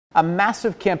A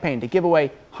massive campaign to give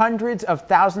away hundreds of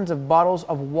thousands of bottles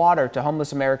of water to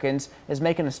homeless Americans is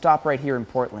making a stop right here in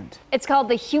Portland. It's called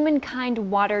the Humankind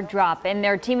Water Drop, and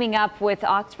they're teaming up with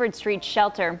Oxford Street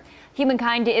Shelter.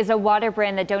 Humankind is a water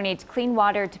brand that donates clean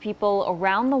water to people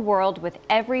around the world with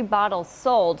every bottle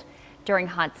sold. During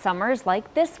hot summers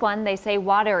like this one, they say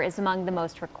water is among the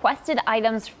most requested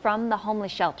items from the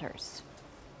homeless shelters.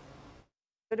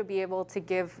 To be able to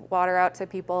give water out to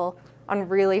people on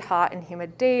really hot and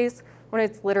humid days when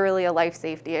it's literally a life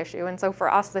safety issue. And so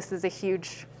for us, this is a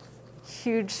huge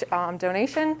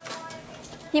donation.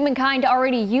 Humankind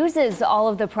already uses all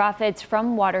of the profits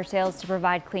from water sales to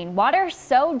provide clean water,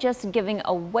 so just giving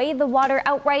away the water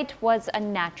outright was a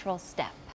natural step.